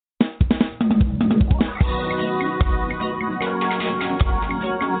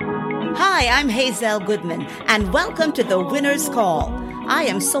I'm Hazel Goodman, and welcome to The Winner's Call. I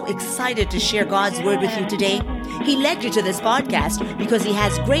am so excited to share God's Word with you today. He led you to this podcast because He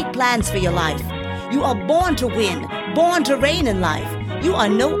has great plans for your life. You are born to win, born to reign in life. You are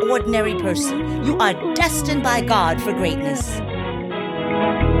no ordinary person. You are destined by God for greatness.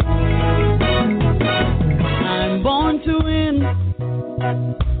 I'm born to win.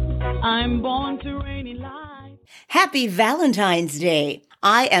 I'm born to reign in life. Happy Valentine's Day.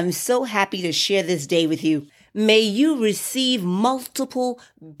 I am so happy to share this day with you. May you receive multiple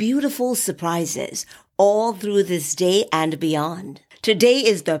beautiful surprises all through this day and beyond. Today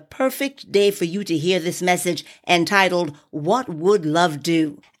is the perfect day for you to hear this message entitled, What Would Love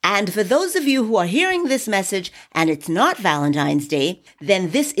Do? And for those of you who are hearing this message and it's not Valentine's Day, then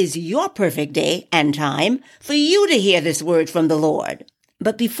this is your perfect day and time for you to hear this word from the Lord.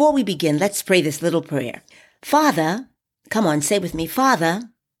 But before we begin, let's pray this little prayer. Father, come on, say with me, Father,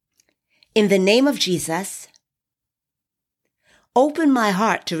 in the name of Jesus, open my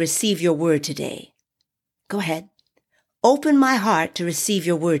heart to receive your word today. Go ahead. Open my heart to receive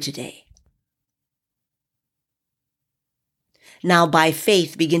your word today. Now, by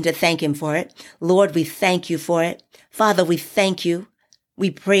faith, begin to thank Him for it. Lord, we thank you for it. Father, we thank you.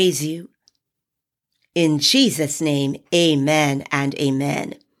 We praise you. In Jesus' name, amen and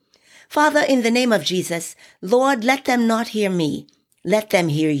amen. Father, in the name of Jesus, Lord, let them not hear me. Let them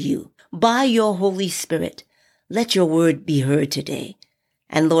hear you. By your Holy Spirit, let your word be heard today.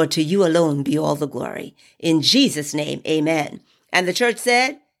 And Lord, to you alone be all the glory. In Jesus' name, amen. And the church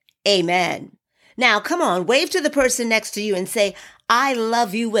said, amen. Now, come on, wave to the person next to you and say, I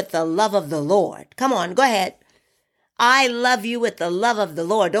love you with the love of the Lord. Come on, go ahead. I love you with the love of the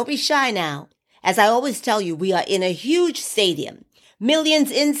Lord. Don't be shy now. As I always tell you, we are in a huge stadium. Millions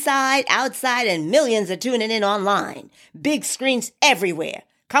inside, outside, and millions are tuning in online. Big screens everywhere.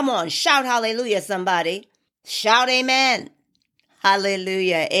 Come on, shout hallelujah, somebody. Shout amen.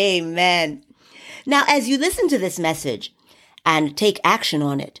 Hallelujah, amen. Now, as you listen to this message and take action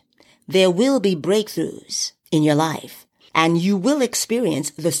on it, there will be breakthroughs in your life, and you will experience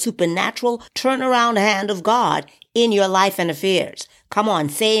the supernatural turnaround hand of God in your life and affairs. Come on,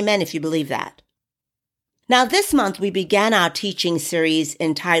 say amen if you believe that. Now, this month, we began our teaching series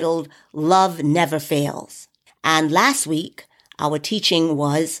entitled Love Never Fails. And last week, our teaching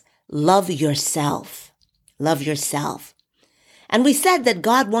was Love Yourself. Love yourself. And we said that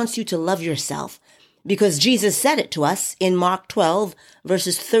God wants you to love yourself because Jesus said it to us in Mark 12,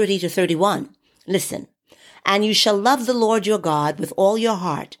 verses 30 to 31. Listen, and you shall love the Lord your God with all your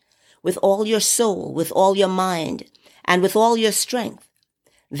heart, with all your soul, with all your mind, and with all your strength.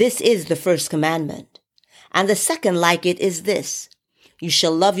 This is the first commandment. And the second like it is this, you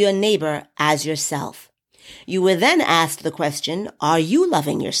shall love your neighbor as yourself. You were then asked the question, are you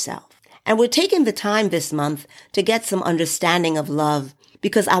loving yourself? And we're taking the time this month to get some understanding of love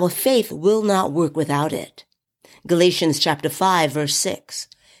because our faith will not work without it. Galatians chapter 5, verse 6.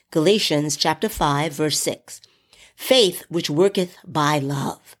 Galatians chapter 5, verse 6. Faith which worketh by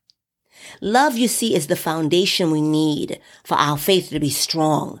love. Love, you see, is the foundation we need for our faith to be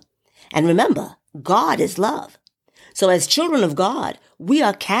strong. And remember, God is love. So as children of God, we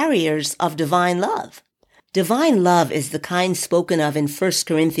are carriers of divine love. Divine love is the kind spoken of in 1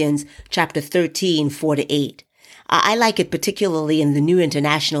 Corinthians chapter 13, 4-8. I like it particularly in the New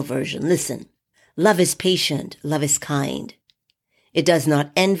International Version. Listen, love is patient, love is kind. It does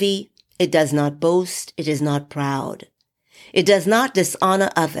not envy, it does not boast, it is not proud. It does not dishonor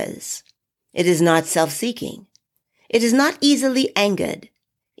others. It is not self-seeking. It is not easily angered.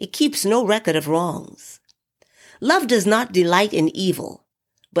 It keeps no record of wrongs. Love does not delight in evil,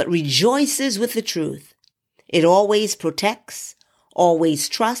 but rejoices with the truth. It always protects, always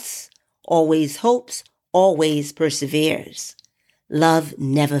trusts, always hopes, always perseveres. Love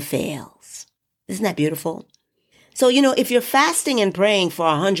never fails. Isn't that beautiful? So, if you're fasting and praying for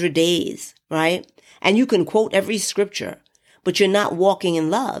 100 days, right, and you can quote every scripture, but you're not walking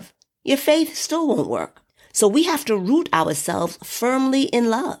in love, your faith still won't work. So we have to root ourselves firmly in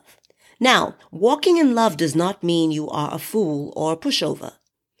love. Now, walking in love does not mean you are a fool or a pushover.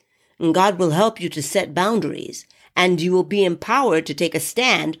 And God will help you to set boundaries, and you will be empowered to take a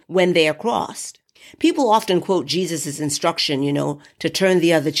stand when they are crossed. People often quote Jesus' instruction, to turn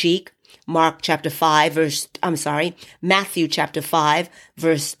the other cheek. Matthew chapter 5, verse 39. Matthew chapter 5,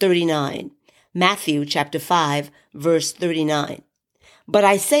 verse 39. But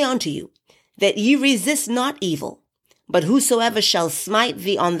I say unto you, that ye resist not evil, but whosoever shall smite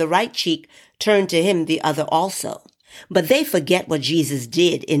thee on the right cheek, turn to him the other also. But they forget what Jesus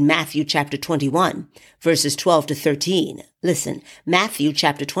did in Matthew chapter 21, verses 12 to 13. Listen, Matthew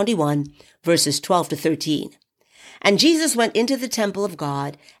chapter 21, verses 12 to 13. And Jesus went into the temple of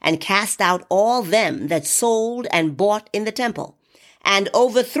God and cast out all them that sold and bought in the temple, and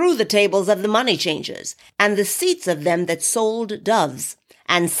overthrew the tables of the money changers, and the seats of them that sold doves,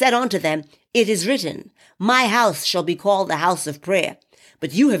 and said unto them, It is written, My house shall be called the house of prayer,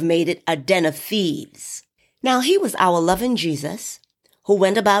 but you have made it a den of thieves. Now he was our loving Jesus, who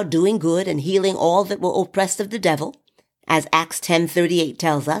went about doing good and healing all that were oppressed of the devil, as Acts 10:38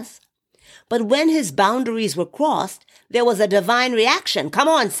 tells us. But when his boundaries were crossed, there was a divine reaction. Come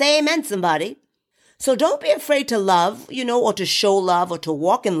on, say amen, somebody. So don't be afraid to love, or to show love or to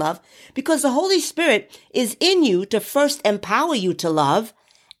walk in love, because the Holy Spirit is in you to first empower you to love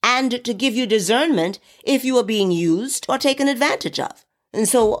and to give you discernment if you are being used or taken advantage of. And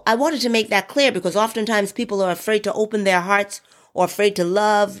so I wanted to make that clear because oftentimes people are afraid to open their hearts or afraid to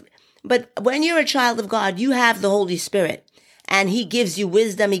love. But when you're a child of God, you have the Holy Spirit. And he gives you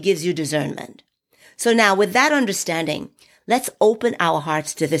wisdom, he gives you discernment. So now with that understanding, let's open our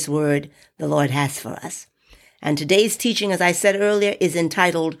hearts to this word the Lord has for us. And today's teaching, as I said earlier, is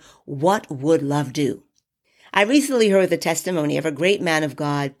entitled, What Would Love Do? I recently heard the testimony of a great man of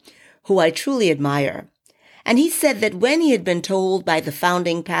God who I truly admire. And he said that when he had been told by the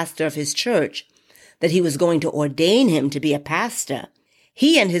founding pastor of his church that he was going to ordain him to be a pastor,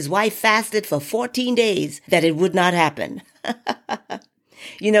 he and his wife fasted for 14 days that it would not happen.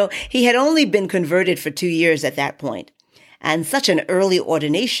 He had only been converted for 2 years at that point, and such an early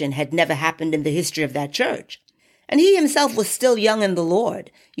ordination had never happened in the history of that church. And he himself was still young in the Lord,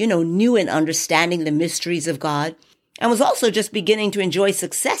 new in understanding the mysteries of God, and was also just beginning to enjoy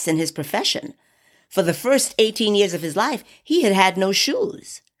success in his profession. For the first 18 years of his life, he had had no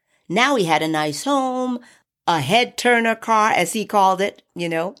shoes. Now he had a nice home, a head-turner car, as he called it,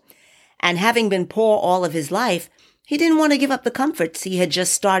 And having been poor all of his life, he didn't want to give up the comforts he had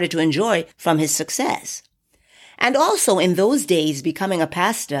just started to enjoy from his success. And also in those days, becoming a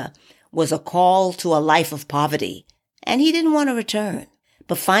pastor was a call to a life of poverty, and he didn't want to return.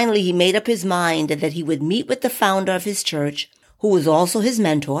 But finally, he made up his mind that he would meet with the founder of his church, who was also his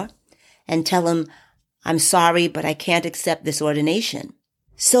mentor, and tell him, I'm sorry, but I can't accept this ordination.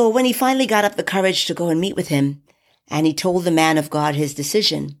 So when he finally got up the courage to go and meet with him, and he told the man of God his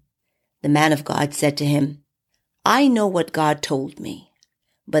decision, the man of God said to him, I know what God told me,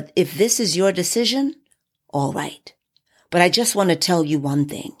 but if this is your decision, all right. But I just want to tell you one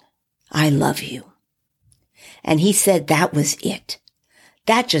thing. I love you. And he said that was it.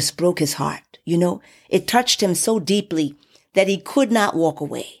 That just broke his heart. It touched him so deeply that he could not walk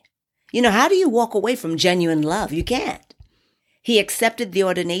away. How do you walk away from genuine love? You can't. He accepted the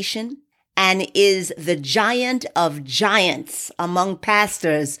ordination and is the giant of giants among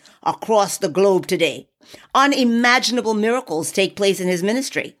pastors across the globe today. Unimaginable miracles take place in his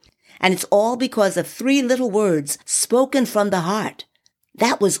ministry. And it's all because of 3 little words spoken from the heart.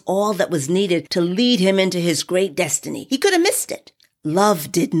 That was all that was needed to lead him into his great destiny. He could have missed it.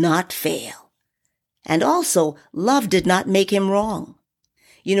 Love did not fail. And also, love did not make him wrong.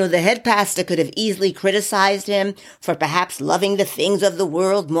 The head pastor could have easily criticized him for perhaps loving the things of the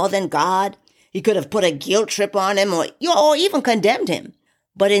world more than God. He could have put a guilt trip on him or even condemned him.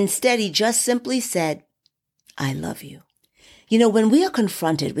 But instead, he just simply said, I love you. When we are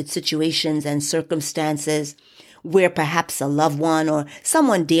confronted with situations and circumstances where perhaps a loved one or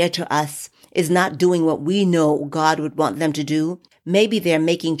someone dear to us is not doing what we know God would want them to do, maybe they're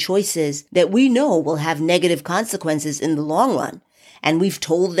making choices that we know will have negative consequences in the long run, and we've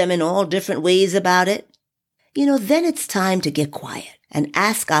told them in all different ways about it, then it's time to get quiet and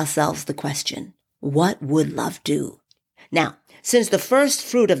ask ourselves the question, what would love do? Now, since the first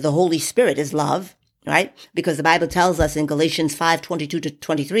fruit of the Holy Spirit is love, right? Because the Bible tells us in Galatians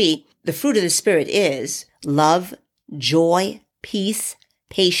 5:22-23, the fruit of the Spirit is love, joy, peace,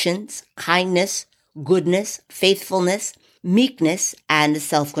 patience, kindness, goodness, faithfulness, meekness, and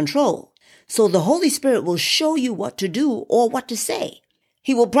self-control. So the Holy Spirit will show you what to do or what to say.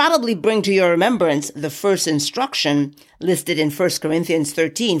 He will probably bring to your remembrance the first instruction listed in 1 Corinthians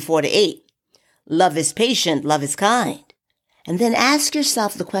 13:4-8. Love is patient, love is kind. And then ask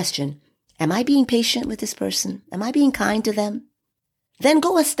yourself the question, am I being patient with this person? Am I being kind to them? Then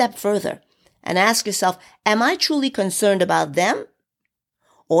go a step further and ask yourself, am I truly concerned about them?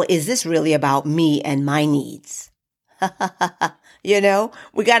 Or is this really about me and my needs?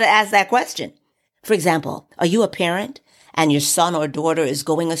 We got to ask that question. For example, are you a parent and your son or daughter is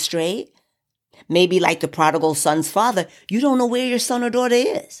going astray? Maybe like the prodigal son's father, you don't know where your son or daughter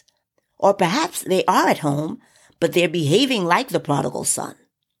is. Or perhaps they are at home, but they're behaving like the prodigal son.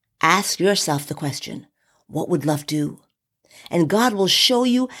 Ask yourself the question, what would love do? And God will show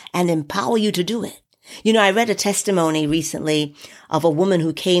you and empower you to do it. You know, I read a testimony recently of a woman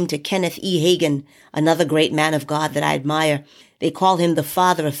who came to Kenneth E. Hagin, another great man of God that I admire. They call him the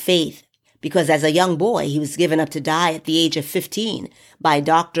father of faith because as a young boy, he was given up to die at the age of 15 by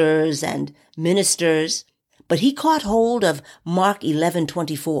doctors and ministers. But he caught hold of Mark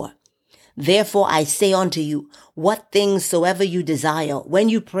 11:24. Therefore I say unto you, what things soever you desire, when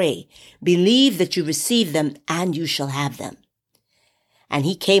you pray, believe that you receive them and you shall have them. And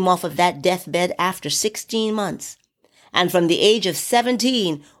he came off of that deathbed after 16 months. And from the age of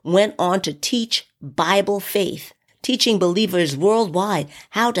 17, went on to teach Bible faith, teaching believers worldwide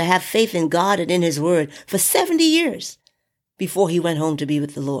how to have faith in God and in his word for 70 years before he went home to be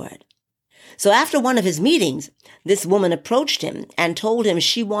with the Lord. So after one of his meetings, this woman approached him and told him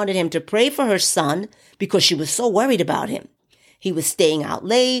she wanted him to pray for her son because she was so worried about him. He was staying out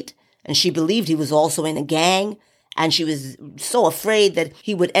late, and she believed he was also in a gang, and she was so afraid that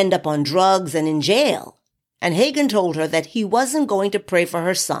he would end up on drugs and in jail. And Hagin told her that he wasn't going to pray for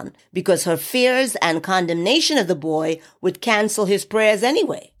her son because her fears and condemnation of the boy would cancel his prayers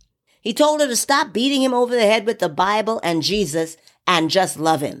anyway. He told her to stop beating him over the head with the Bible and Jesus and just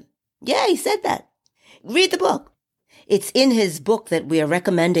love him. Yeah, he said that. Read the book. It's in his book that we are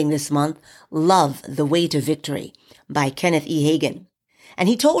recommending this month, Love, the Way to Victory, by Kenneth E. Hagin. And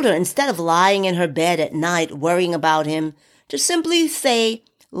he told her, instead of lying in her bed at night worrying about him, to simply say,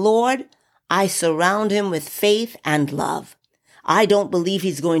 Lord, I surround him with faith and love. I don't believe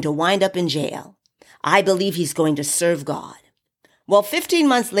he's going to wind up in jail. I believe he's going to serve God. Well, 15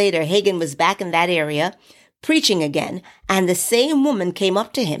 months later, Hagin was back in that area, preaching again, and the same woman came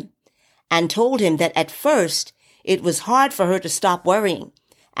up to him and told him that at first it was hard for her to stop worrying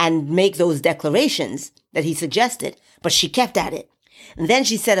and make those declarations that he suggested, but she kept at it. And then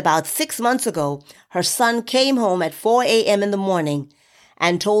she said about 6 months ago, her son came home at 4 a.m. in the morning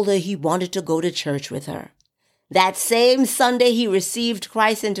and told her he wanted to go to church with her. That same Sunday, he received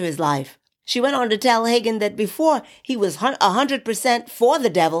Christ into his life. She went on to tell Hagin that before he was 100% for the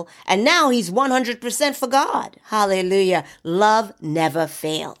devil, and now he's 100% for God. Hallelujah. Love never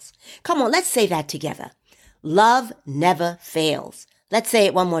fails. Come on, let's say that together. Love never fails. Let's say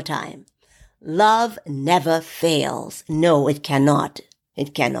it one more time. Love never fails. No, it cannot.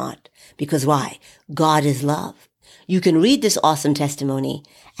 It cannot. Because why? God is love. You can read this awesome testimony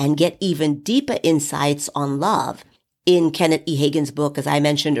and get even deeper insights on love in Kenneth E. Hagin's book, as I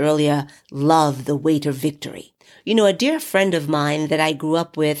mentioned earlier, Love, the Way to Victory. You know, a dear friend of mine that I grew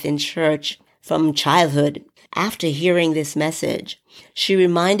up with in church from childhood, after hearing this message, she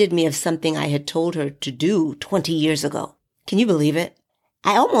reminded me of something I had told her to do 20 years ago. Can you believe it?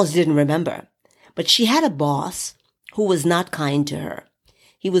 I almost didn't remember, but she had a boss who was not kind to her.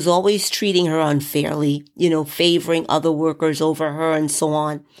 He was always treating her unfairly, favoring other workers over her and so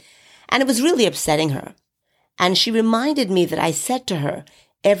on. And it was really upsetting her. And she reminded me that I said to her,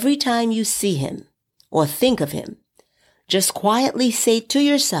 every time you see him or think of him, just quietly say to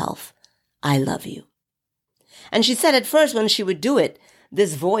yourself, I love you. And she said at first when she would do it,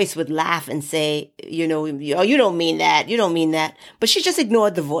 this voice would laugh and say, you don't mean that. You don't mean that. But she just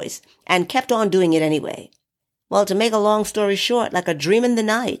ignored the voice and kept on doing it anyway. Well, to make a long story short, like a dream in the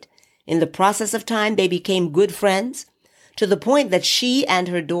night, in the process of time, they became good friends to the point that she and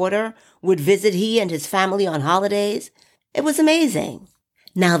her daughter would visit he and his family on holidays. It was amazing.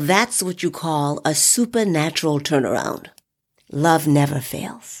 Now that's what you call a supernatural turnaround. Love never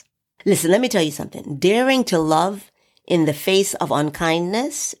fails. Listen, let me tell you something. Daring to love in the face of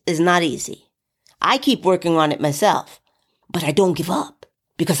unkindness is not easy. I keep working on it myself, but I don't give up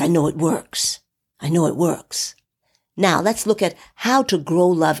because I know it works. I know it works. Now let's look at how to grow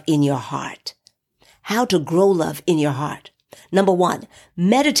love in your heart. How to grow love in your heart. Number 1,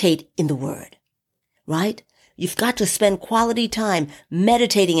 meditate in the Word, right? You've got to spend quality time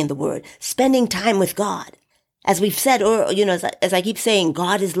meditating in the Word, spending time with God. As we've said, or, as I keep saying,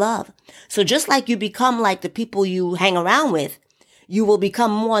 God is love. So just like you become like the people you hang around with, you will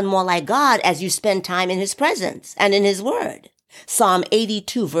become more and more like God as you spend time in his presence and in his word. Psalm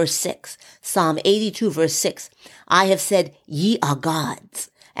 82 verse 6. Psalm 82 verse 6. I have said, ye are gods,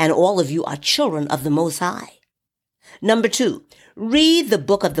 and all of you are children of the Most High. Number 2, read the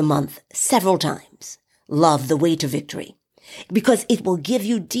book of the month several times. Love, the Way to Victory. Because it will give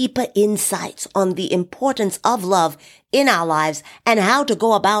you deeper insights on the importance of love in our lives and how to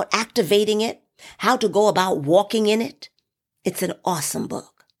go about activating it, how to go about walking in it. It's an awesome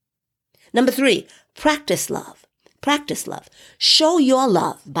book. Number 3, practice love. Practice love. Show your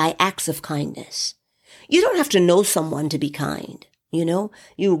love by acts of kindness. You don't have to know someone to be kind.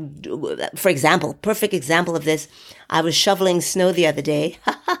 For example, perfect example of this, I was shoveling snow the other day.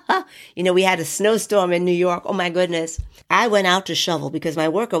 We had a snowstorm in New York. Oh my goodness. I went out to shovel because my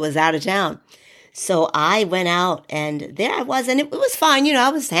worker was out of town. So I went out and there I was, and it was fine. I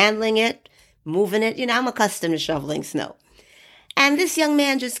was handling it, moving it. I'm accustomed to shoveling snow. And this young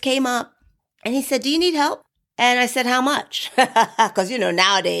man just came up and he said, "Do you need help?" And I said, "How much?" Because,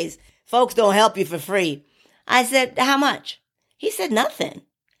 nowadays folks don't help you for free. I said, "How much?" He said, "Nothing."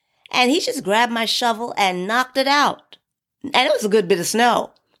 And he just grabbed my shovel and knocked it out. And it was a good bit of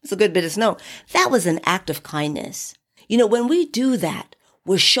snow. That was an act of kindness. When we do that,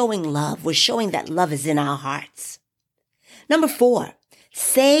 we're showing love. We're showing that love is in our hearts. Number 4,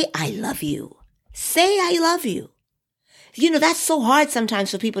 say, "I love you." Say, "I love you." That's so hard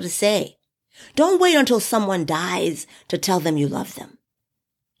sometimes for people to say. Don't wait until someone dies to tell them you love them.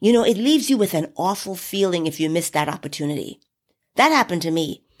 It leaves you with an awful feeling if you miss that opportunity. That happened to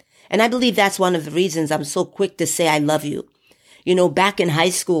me. And I believe that's one of the reasons I'm so quick to say I love you. Back in high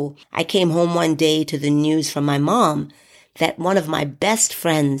school, I came home one day to the news from my mom that one of my best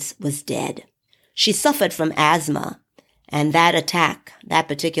friends was dead. She suffered from asthma, and that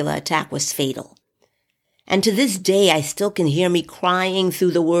particular attack was fatal. And to this day, I still can hear me crying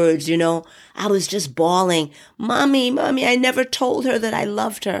through the words, I was just bawling, Mommy, I never told her that I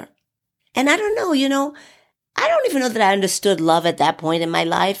loved her. And I don't know, I don't even know that I understood love at that point in my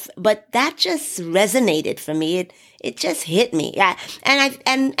life, but that just resonated for me. It just hit me. Yeah.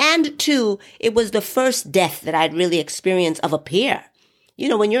 And too, it was the first death that I'd really experienced of a peer.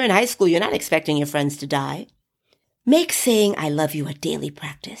 When you're in high school, you're not expecting your friends to die. Make saying I love you a daily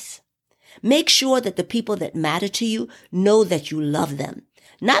practice. Make sure that the people that matter to you know that you love them,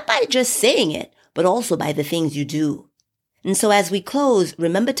 not by just saying it, but also by the things you do. And so as we close,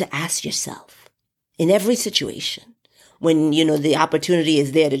 remember to ask yourself, in every situation, when, the opportunity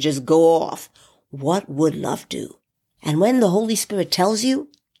is there to just go off, what would love do? And when the Holy Spirit tells you,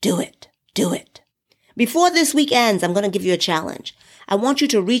 do it. Do it. Before this week ends, I'm going to give you a challenge. I want you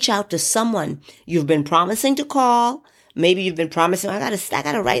to reach out to someone you've been promising to call. Maybe you've been promising, I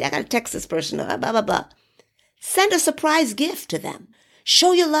gotta text this person, blah, blah, blah. Send a surprise gift to them.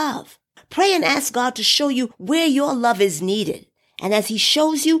 Show your love. Pray and ask God to show you where your love is needed. And as He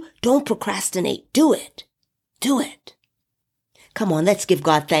shows you, don't procrastinate. Do it. Do it. Come on, let's give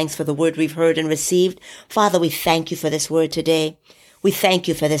God thanks for the word we've heard and received. Father, we thank you for this word today. We thank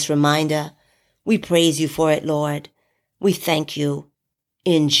you for this reminder. We praise you for it, Lord. We thank you.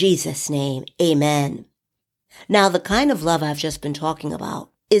 In Jesus' name, amen. Now, the kind of love I've just been talking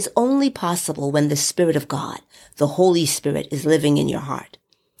about is only possible when the Spirit of God, the Holy Spirit, is living in your heart.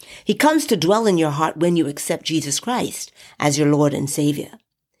 He comes to dwell in your heart when you accept Jesus Christ as your Lord and Savior.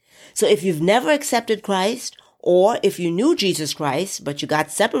 So if you've never accepted Christ, or if you knew Jesus Christ, but you got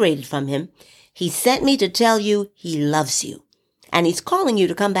separated from Him, He sent me to tell you He loves you. And He's calling you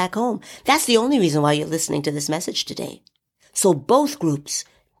to come back home. That's the only reason why you're listening to this message today. So both groups,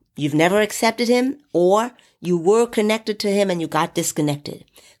 you've never accepted Him, or you were connected to Him and you got disconnected.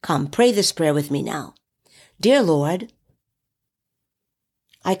 Come, pray this prayer with me now. Dear Lord,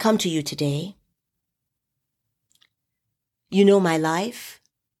 I come to you today. You know my life.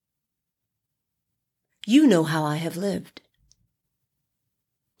 You know how I have lived.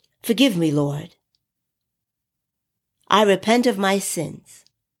 Forgive me, Lord. I repent of my sins.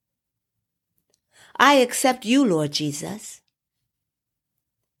 I accept you, Lord Jesus,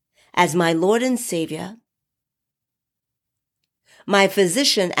 as my Lord and Savior, my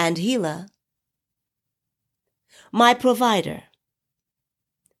physician and healer, my provider,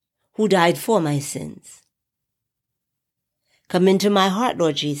 who died for my sins. Come into my heart,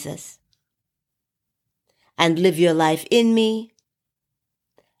 Lord Jesus, and live your life in me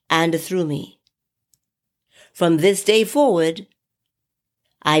and through me. From this day forward,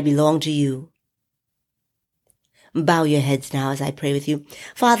 I belong to you. Bow your heads now as I pray with you.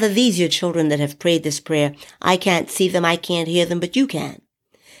 Father, these are your children that have prayed this prayer. I can't see them, I can't hear them, but you can.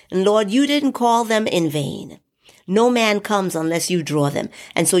 And Lord, you didn't call them in vain. No man comes unless you draw them.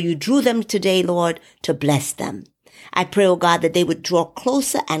 And so you drew them today, Lord, to bless them. I pray, oh God, that they would draw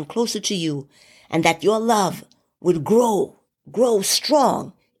closer and closer to you, and that your love would grow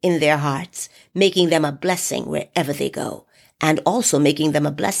strong in their hearts, making them a blessing wherever they go, and also making them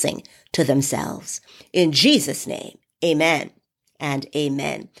a blessing to themselves. In Jesus' name, amen and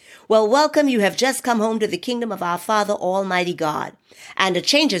amen. Well, welcome. You have just come home to the kingdom of our Father, Almighty God, and a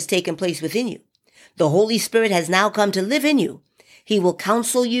change has taken place within you. The Holy Spirit has now come to live in you. He will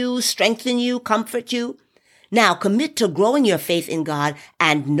counsel you, strengthen you, comfort you. Now commit to growing your faith in God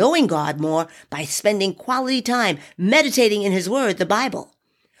and knowing God more by spending quality time meditating in His Word, the Bible.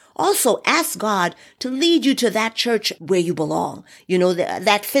 Also, ask God to lead you to that church where you belong,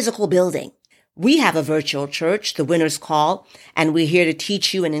 that physical building. We have a virtual church, the Winner's Call, and we're here to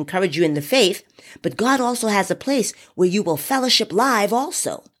teach you and encourage you in the faith, but God also has a place where you will fellowship live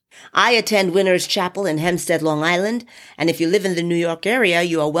also. I attend Winners Chapel in Hempstead, Long Island, and if you live in the New York area,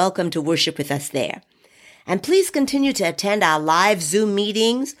 you are welcome to worship with us there. And please continue to attend our live Zoom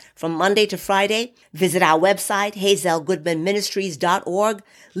meetings from Monday to Friday. Visit our website, hazelgoodmanministries.org.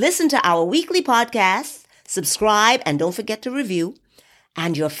 Listen to our weekly podcasts, subscribe, and don't forget to review.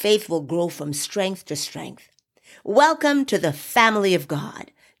 And your faith will grow from strength to strength. Welcome to the family of God.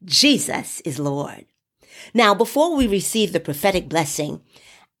 Jesus is Lord. Now, before we receive the prophetic blessing,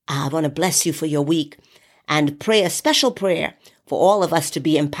 I want to bless you for your week and pray a special prayer for all of us to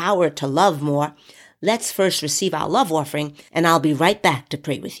be empowered to love more. Let's first receive our love offering, and I'll be right back to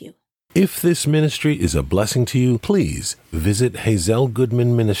pray with you. If this ministry is a blessing to you, please visit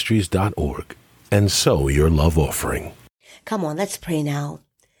hazelgoodmanministries.org and sow your love offering. Come on, let's pray now.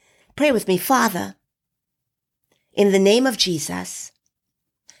 Pray with me. Father, in the name of Jesus,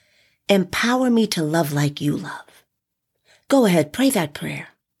 empower me to love like you love. Go ahead, pray that prayer.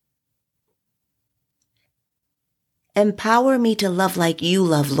 Empower me to love like you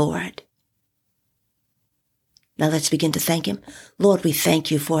love, Lord. Now let's begin to thank Him. Lord, we thank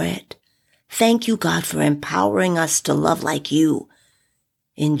you for it. Thank you, God, for empowering us to love like you.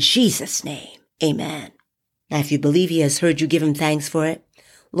 In Jesus' name, amen. Now, if you believe He has heard you, give Him thanks for it.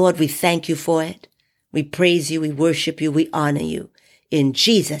 Lord, we thank you for it. We praise you, we worship you, we honor you. In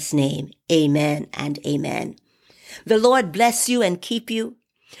Jesus' name, amen and amen. The Lord bless you and keep you.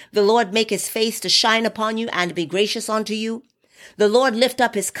 The Lord make His face to shine upon you and be gracious unto you. The Lord lift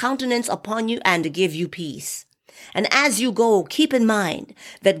up His countenance upon you and give you peace. And as you go, keep in mind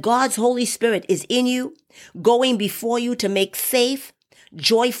that God's Holy Spirit is in you, going before you to make safe,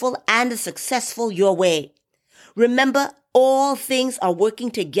 joyful, and successful your way. Remember, all things are working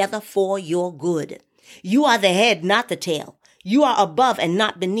together for your good. You are the head, not the tail. You are above and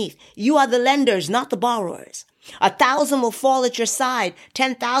not beneath. You are the lenders, not the borrowers. 1,000 will fall at your side,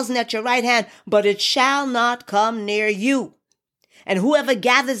 10,000 at your right hand, but it shall not come near you. And whoever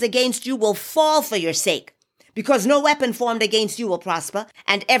gathers against you will fall for your sake, because no weapon formed against you will prosper,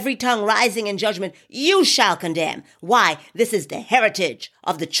 and every tongue rising in judgment you shall condemn. Why? This is the heritage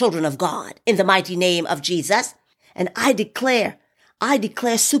of the children of God, in the mighty name of Jesus. And I declare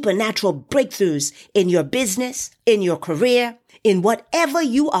supernatural breakthroughs in your business, in your career, in whatever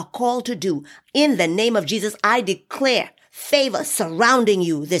you are called to do. In the name of Jesus, I declare favor surrounding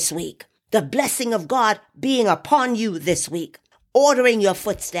you this week. The blessing of God being upon you this week, ordering your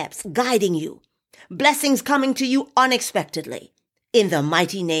footsteps, guiding you. Blessings coming to you unexpectedly. In the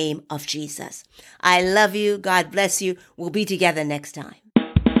mighty name of Jesus. I love you. God bless you. We'll be together next time.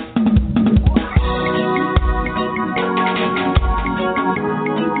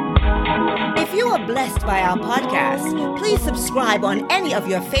 If you are blessed by our podcast, please subscribe on any of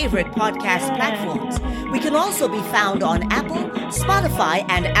your favorite podcast platforms. We can also be found on Apple, Spotify,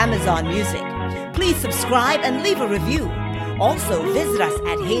 and Amazon Music. Please subscribe and leave a review. Also, visit us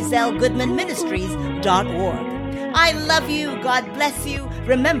at hazelgoodmanministries.org. I love you. God bless you.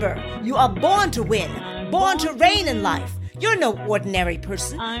 Remember, you are born to win, born to reign in life. You're no ordinary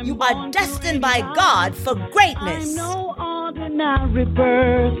person. You are destined by God for greatness. I'm no ordinary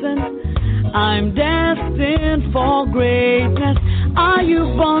person. I'm destined for greatness. Are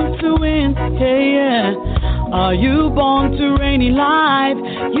you born to win? Yeah. Are you born to reign in life?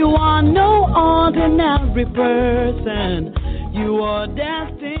 You are no ordinary person. You are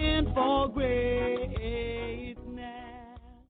destined.